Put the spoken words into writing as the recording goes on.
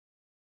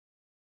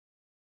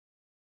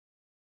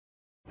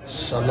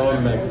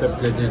Shalom,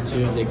 peuple de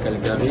Dieu de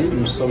Calgary.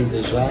 Nous sommes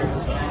déjà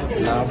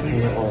là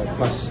pour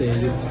passer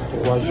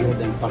 3 jours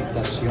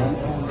d'impartation,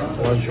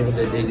 3 jours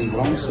de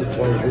délivrance,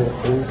 3 jours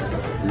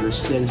où le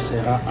ciel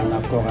sera en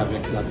accord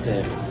avec la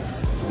terre.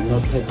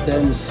 Notre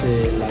thème,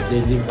 c'est la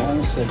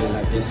délivrance de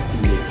la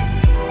destinée.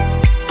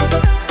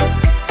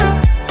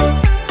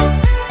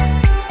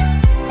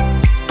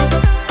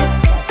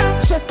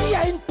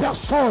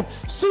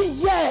 Si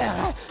hier,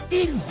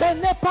 il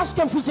venait parce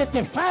que vous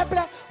étiez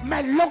faible,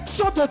 mais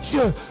l'onction de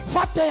Dieu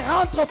va te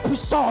rendre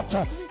puissante.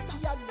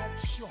 Il y a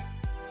l'onction,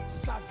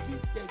 sa vie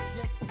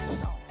devient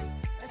puissante.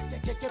 Est-ce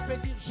que quelqu'un peut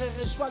dire,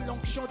 je reçois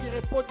l'onction du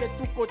repos de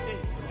tous côtés?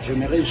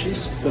 J'aimerais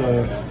juste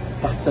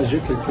partager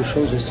quelque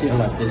chose sur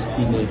la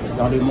destinée.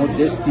 Dans le mot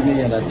destinée, il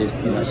y a la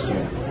destination.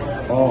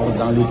 Or,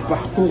 dans le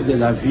parcours de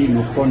la vie,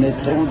 nous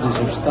connaîtrons des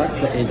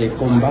obstacles et des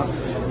combats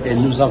et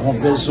nous avons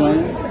besoin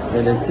de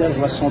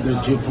l'intervention de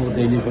Dieu pour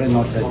délivrer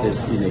notre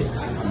destinée.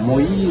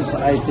 Moïse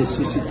a été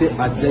suscité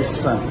à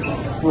dessein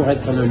pour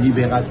être le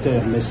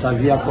libérateur, mais sa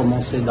vie a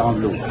commencé dans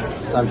l'eau.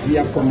 Sa vie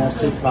a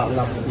commencé par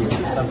la pluie,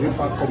 sa vie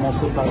a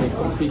commencé par les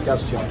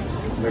complications.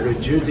 Mais le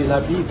Dieu de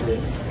la Bible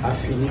a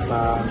fini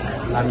par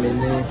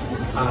l'amener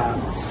à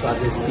sa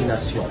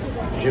destination.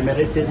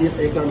 J'aimerais te dire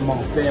également,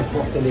 peu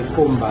importe les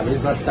combats,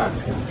 les attaques,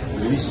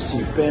 lui-ci,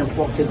 peu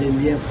importe les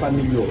liens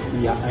familiaux,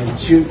 il y a un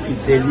Dieu qui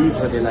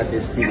délivre de la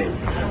destinée.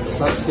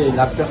 Ça, c'est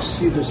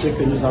l'aperçu de ce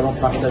que nous allons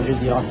partager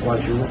durant 3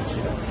 jours.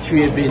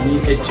 Tu es béni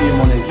et tu es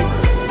mon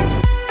invité.